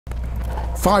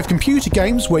5 computer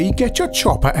games where you get your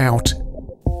chopper out.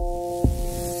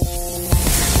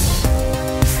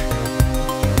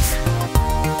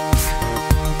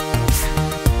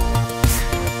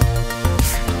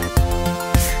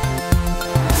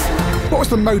 What was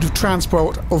the mode of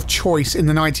transport of choice in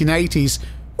the 1980s?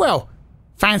 Well,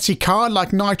 fancy car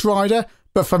like Knight Rider,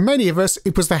 but for many of us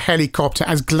it was the helicopter,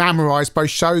 as glamorised by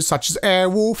shows such as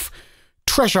Airwolf,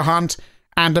 Treasure Hunt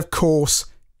and of course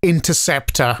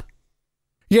Interceptor.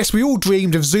 Yes, we all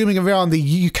dreamed of zooming around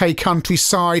the UK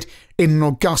countryside in an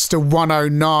Augusta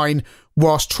 109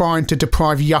 whilst trying to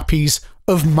deprive yuppies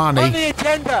of money. On the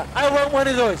agenda, I want one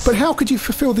of those. But how could you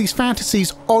fulfil these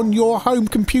fantasies on your home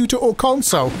computer or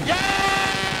console?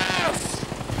 Yes!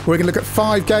 We're going to look at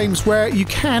 5 games where you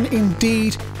can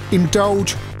indeed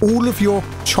indulge all of your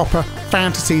chopper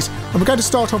fantasies. And we're going to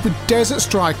start off with Desert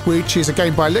Strike, which is a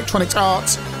game by Electronic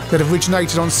Arts that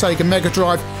originated on Sega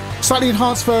Megadrive. Slightly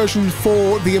enhanced version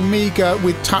for the Amiga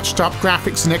with touched up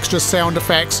graphics and extra sound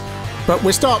effects. But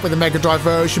we'll start with the Megadrive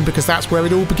version because that's where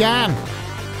it all began.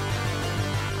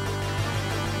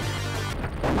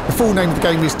 The full name of the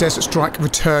game is Desert Strike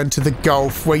Return to the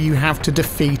Gulf, where you have to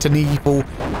defeat an evil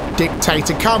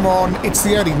dictator. Come on, it's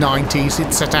the early 90s,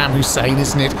 it's Saddam Hussein,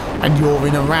 isn't it? And you're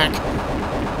in Iraq.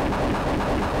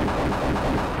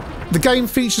 The game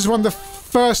features one of the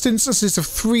first instances of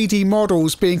 3D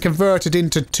models being converted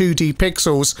into 2D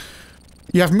pixels.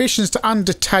 You have missions to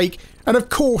undertake, and of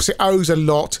course it owes a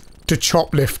lot to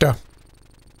Choplifter.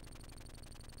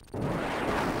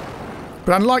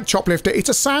 But unlike Choplifter, it's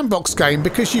a sandbox game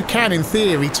because you can, in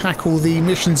theory, tackle the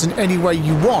missions in any way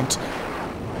you want.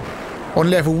 On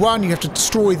level 1, you have to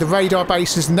destroy the radar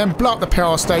bases and then blow up the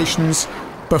power stations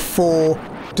before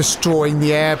destroying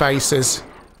the air bases.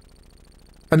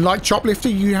 And like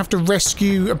Choplifter, you have to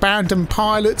rescue abandoned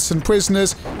pilots and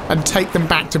prisoners and take them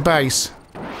back to base.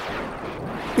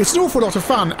 It's an awful lot of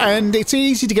fun, and it's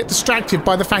easy to get distracted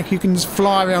by the fact you can just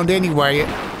fly around anywhere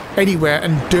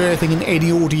and do everything in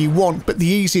any order you want, but the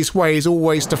easiest way is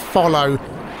always to follow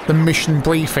the mission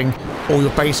briefing, or you'll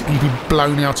basically be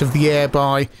blown out of the air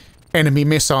by enemy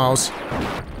missiles.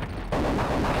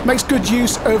 Makes good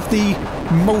use of the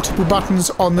multiple buttons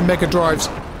on the Mega Drive's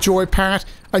joypad,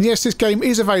 and yes, this game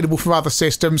is available for other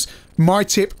systems. My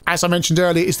tip, as I mentioned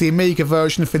earlier, is the Amiga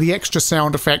version for the extra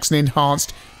sound effects and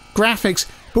enhanced graphics.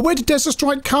 But where did Desert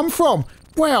Strike come from?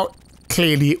 Well,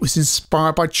 clearly it was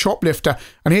inspired by Choplifter,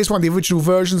 and here's one of the original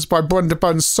versions by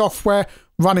Brundabun Software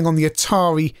running on the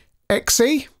Atari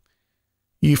XE.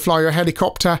 You fly your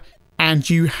helicopter and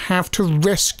you have to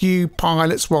rescue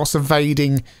pilots whilst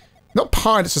evading, not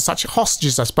pilots as such,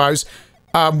 hostages I suppose,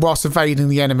 whilst evading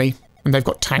the enemy. And they've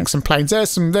got tanks and planes. There's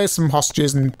some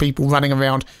hostages and people running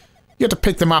around. You have to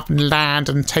pick them up and land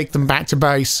and take them back to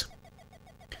base,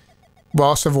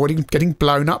 whilst avoiding getting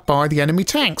blown up by the enemy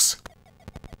tanks.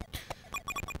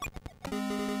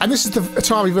 And this is the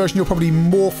Atari version you're probably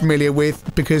more familiar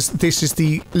with, because this is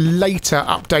the later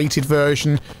updated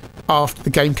version after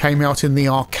the game came out in the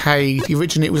arcade.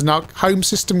 Originally it was a home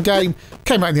system game,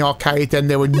 came out in the arcade, then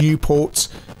there were new ports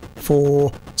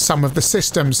for some of the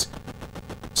systems.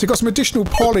 So you've got some additional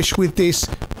polish with this,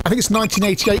 I think it's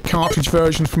 1988 cartridge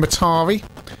version from Atari.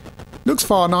 Looks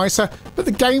far nicer, but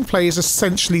the gameplay is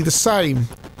essentially the same.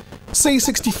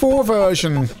 C64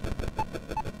 version.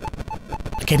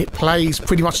 Again, it plays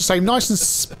pretty much the same, nice and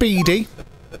speedy.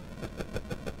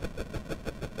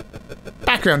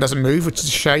 Background doesn't move, which is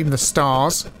a shame, the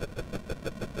stars.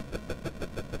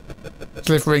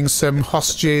 Delivering some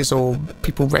hostages or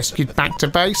people rescued back to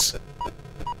base.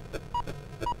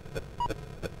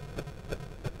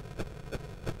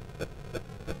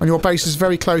 And your base is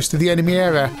very close to the enemy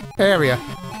area.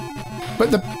 But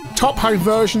the top home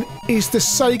version is the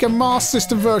Sega Master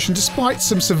System version. Despite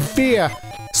some severe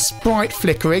sprite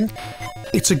flickering,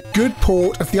 it's a good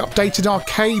port of the updated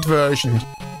arcade version.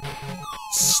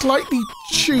 Slightly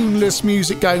tuneless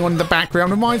music going on in the background.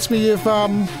 Reminds me of,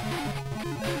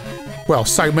 well,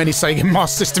 so many Sega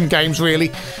Master System games,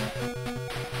 really.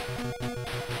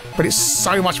 But it's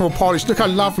so much more polished. Look how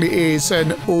lovely it is,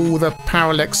 and all the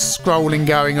parallax scrolling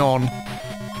going on.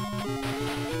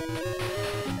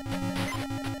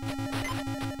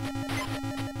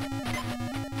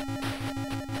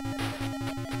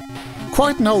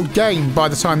 Quite an old game by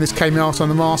the time this came out on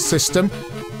the Master System.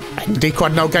 And indeed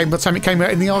quite an old game by the time it came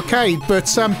out in the arcade, but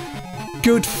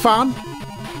good fun.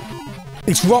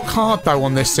 It's rock hard though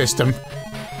on this system.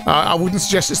 I wouldn't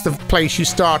suggest it's the place you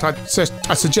start. I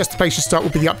suggest the place you start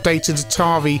would be the updated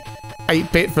Atari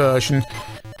 8-bit version,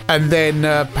 and then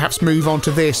perhaps move on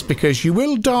to this, because you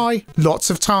will die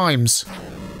lots of times.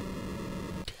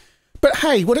 But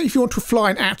hey, what if you want to fly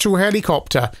an actual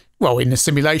helicopter? Well, in the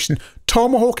simulation,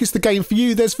 Tomahawk is the game for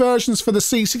you. There's versions for the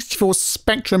C64,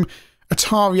 Spectrum,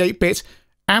 Atari 8-bit,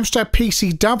 Amstrad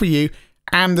PCW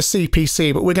and the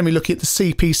CPC, but we're going to be looking at the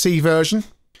CPC version.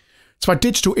 It's by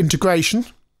digital integration.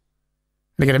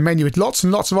 And again, a menu with lots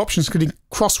and lots of options, including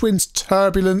crosswinds,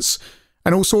 turbulence,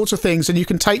 and all sorts of things. And you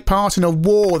can take part in a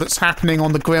war that's happening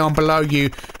on the ground below you,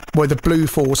 where the blue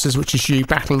forces, which is you,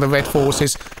 battle the red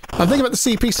forces. And the thing about the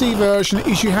CPC version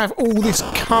is you have all this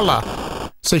colour,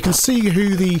 so you can see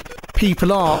who the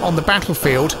people are on the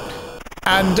battlefield.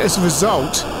 And as a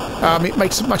result, it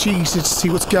makes it much easier to see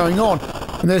what's going on.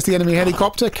 And there's the enemy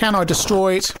helicopter. Can I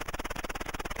destroy it?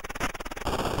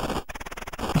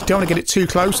 You don't want to get it too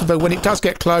close, although when it does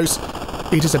get close,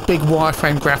 it is a big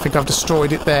wireframe graphic. I've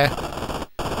destroyed it there.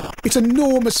 It's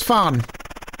enormous fun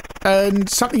and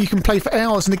something you can play for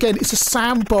hours. And again, it's a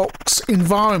sandbox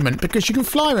environment because you can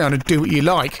fly around and do what you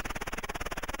like.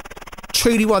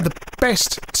 Truly one of the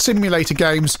best simulator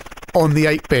games on the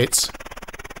 8-bits.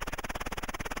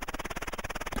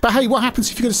 But hey, what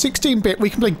happens if you've got a 16-bit? We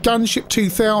can play Gunship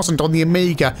 2000 on the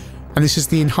Amiga, and this is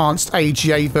the enhanced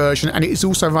AGA version, and it is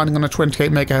also running on a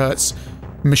 28 MHz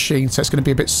machine, so it's going to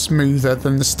be a bit smoother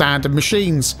than the standard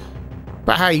machines.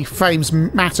 But hey, frames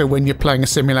matter when you're playing a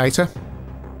simulator.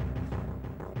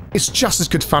 It's just as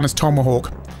good fun as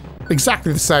Tomahawk.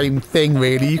 Exactly the same thing,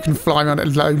 really. You can fly around at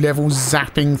low levels,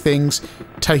 zapping things,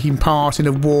 taking part in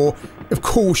a war. Of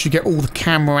course, you get all the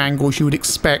camera angles you would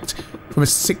expect from a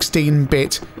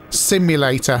 16-bit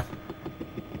simulator.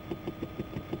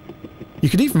 You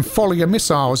can even follow your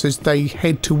missiles as they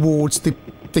head towards the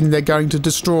thing they're going to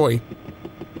destroy.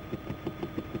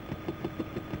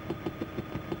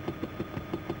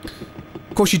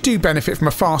 Of course, you do benefit from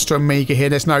a faster Amiga here,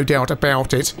 there's no doubt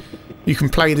about it. You can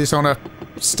play this on a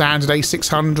standard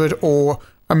A600 or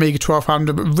Amiga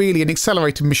 1200, but really an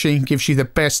accelerated machine gives you the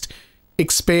best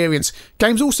experience.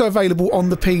 Game's also available on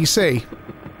the PC.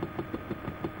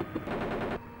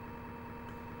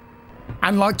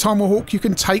 And like Tomahawk, you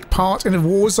can take part in a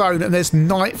war zone, and there's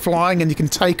night flying, and you can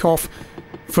take off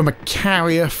from a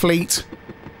carrier fleet.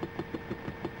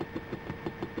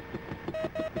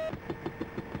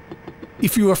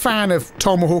 If you were a fan of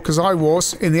Tomahawk, as I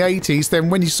was in the 80s,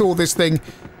 then when you saw this thing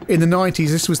in the 90s,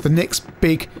 this was the next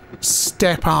big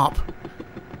step up.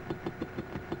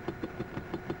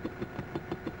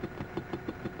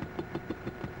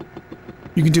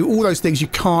 You can do all those things you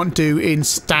can't do in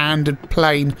standard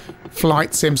plain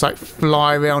flight sims, like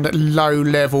fly around at low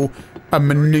level and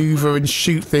manoeuvre and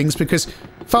shoot things, because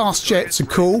fast jets are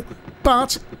cool,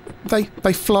 but they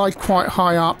fly quite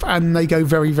high up and they go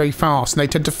very, very fast, and they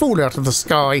tend to fall out of the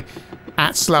sky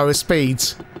at slower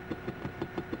speeds.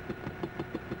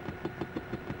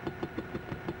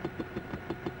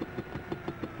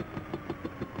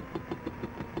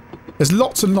 There's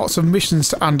lots and lots of missions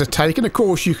to undertake, and of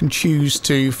course you can choose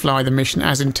to fly the mission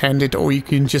as intended, or you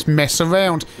can just mess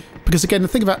around. Because again, the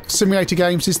thing about simulator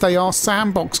games is they are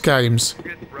sandbox games.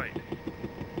 Target right.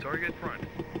 Target front.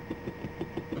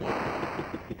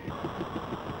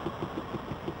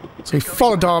 So we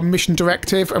followed our mission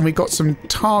directive and we got some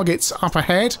targets up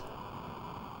ahead.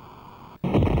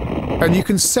 And you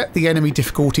can set the enemy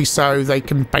difficulty so they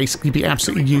can basically be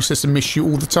absolutely useless and miss you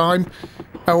all the time.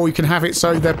 Or you can have it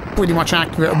so they're pretty much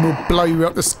accurate and will blow you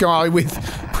up the sky with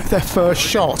their first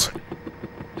shot.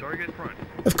 Target front.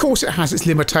 Of course, it has its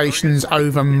limitations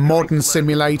over modern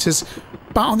simulators,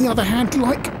 but on the other hand,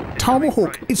 like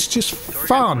Tomahawk, it's just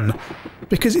fun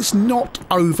because it's not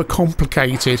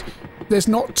overcomplicated. There's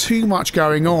not too much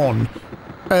going on,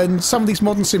 and some of these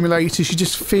modern simulators, you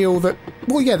just feel that,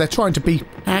 well, yeah, they're trying to be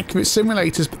accurate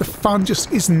simulators, but the fun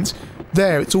just isn't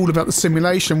there. It's all about the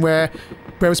simulation,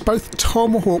 whereas both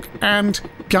Tomahawk and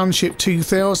Gunship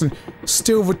 2000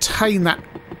 still retain that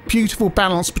beautiful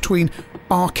balance between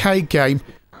arcade game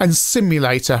and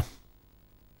simulator.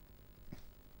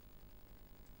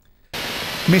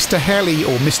 Mr Heli,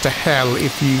 or Mr Hell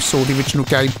if you saw the original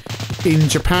game in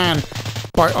Japan,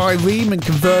 by Irene and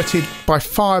converted by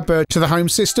Firebird to the home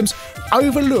systems,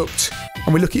 overlooked,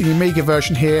 and we're looking at the Amiga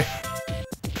version here,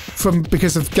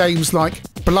 because of games like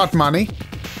Blood Money.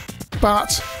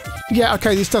 But yeah,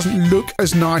 okay, this doesn't look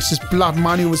as nice as Blood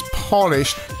Money, or as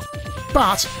polished,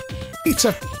 but it's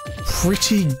a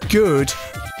pretty good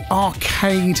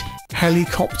arcade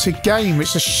helicopter game.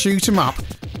 It's a shoot 'em up,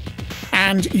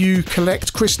 and you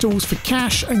collect crystals for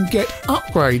cash and get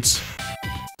upgrades.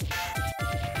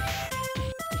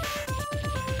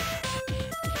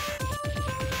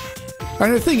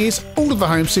 And the thing is, all of the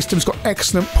home systems got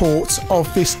excellent ports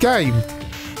of this game.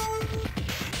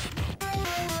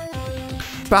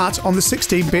 But on the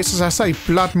 16 bits, as I say,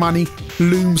 blood money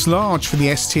looms large for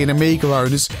the ST and Amiga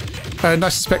owners, and I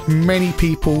suspect many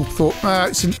people thought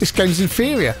this game's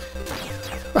inferior.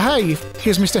 But hey,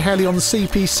 here's Mr Heli on the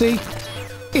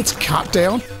CPC. It's cut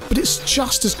down, but it's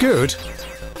just as good,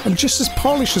 and just as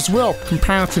polished as well,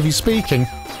 comparatively speaking.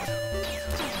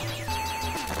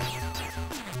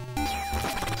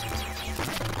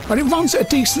 And it runs at a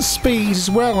decent speed as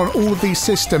well on all of these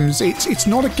systems. It's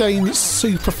not a game that's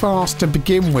super fast to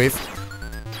begin with.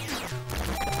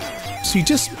 So you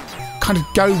just kind of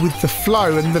go with the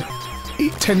flow, and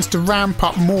it tends to ramp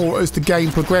up more as the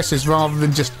game progresses, rather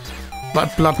than just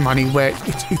like Blood Money, where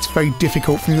it's very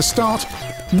difficult from the start.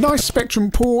 Nice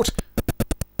Spectrum port.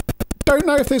 Don't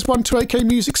know if there's 128K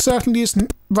music, certainly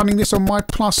isn't running this on my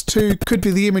Plus 2. Could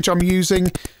be the image I'm using,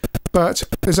 but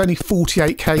there's only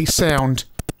 48K sound.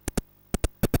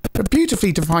 But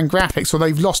beautifully defined graphics, or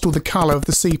they've lost all the colour of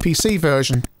the CPC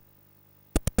version.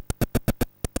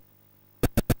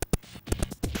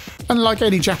 And like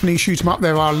any Japanese shoot 'em up,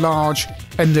 there are large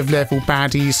end-of-level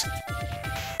baddies.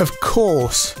 Of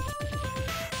course.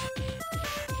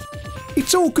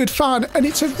 It's all good fun, and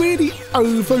it's a really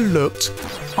overlooked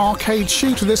arcade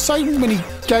shooter. There's so many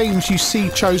games you see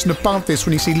chosen above this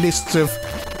when you see lists of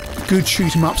good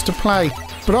shoot 'em ups to play.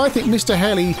 But I think Mr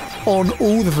Heli, on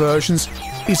all the versions,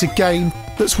 is a game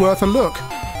that's worth a look.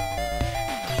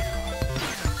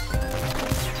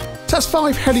 So that's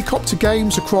 5 helicopter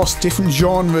games across different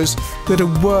genres that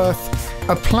are worth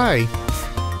a play.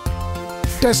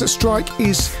 Desert Strike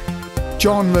is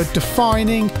genre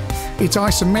defining. It's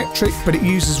isometric, but it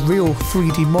uses real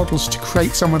 3D models to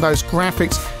create some of those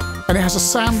graphics, and it has a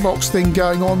sandbox thing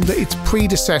going on that its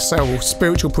predecessor, or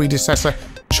spiritual predecessor,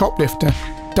 Choplifter,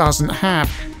 doesn't have.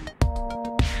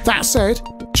 That said,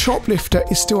 Choplifter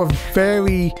is still a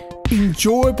very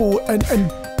enjoyable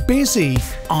and busy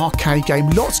arcade game.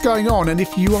 Lots going on, and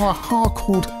if you are a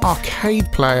hardcore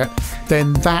arcade player,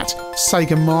 then that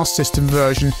Sega Master System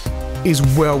version is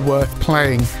well worth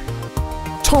playing.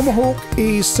 Tomahawk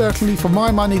is certainly, for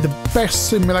my money, the best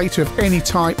simulator of any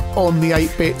type on the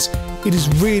 8-bit. It is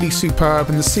really superb,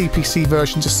 and the CPC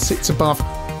version just sits above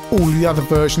all the other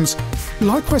versions.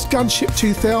 Likewise, Gunship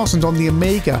 2000 on the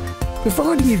Amiga.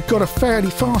 Providing you've got a fairly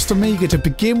fast Amiga to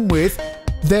begin with,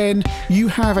 then you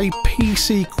have a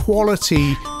PC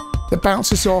quality that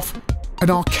bounces off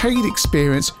an arcade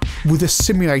experience with a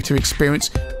simulator experience,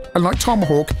 and like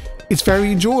Tomahawk, it's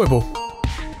very enjoyable.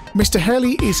 Mr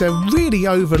Heli is a really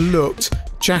overlooked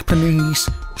Japanese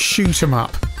shoot 'em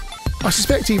up. I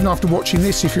suspect even after watching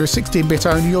this, if you're a 16-bit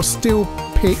owner, you'll still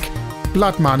pick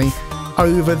Blood Money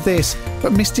over this,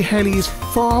 but Mr Heli is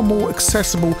far more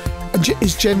accessible and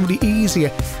is generally easier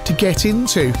to get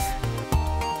into.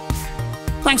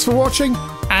 Thanks for watching,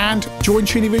 and join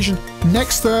ChinnyVision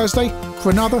next Thursday for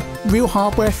another Real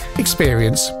Hardware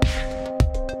experience.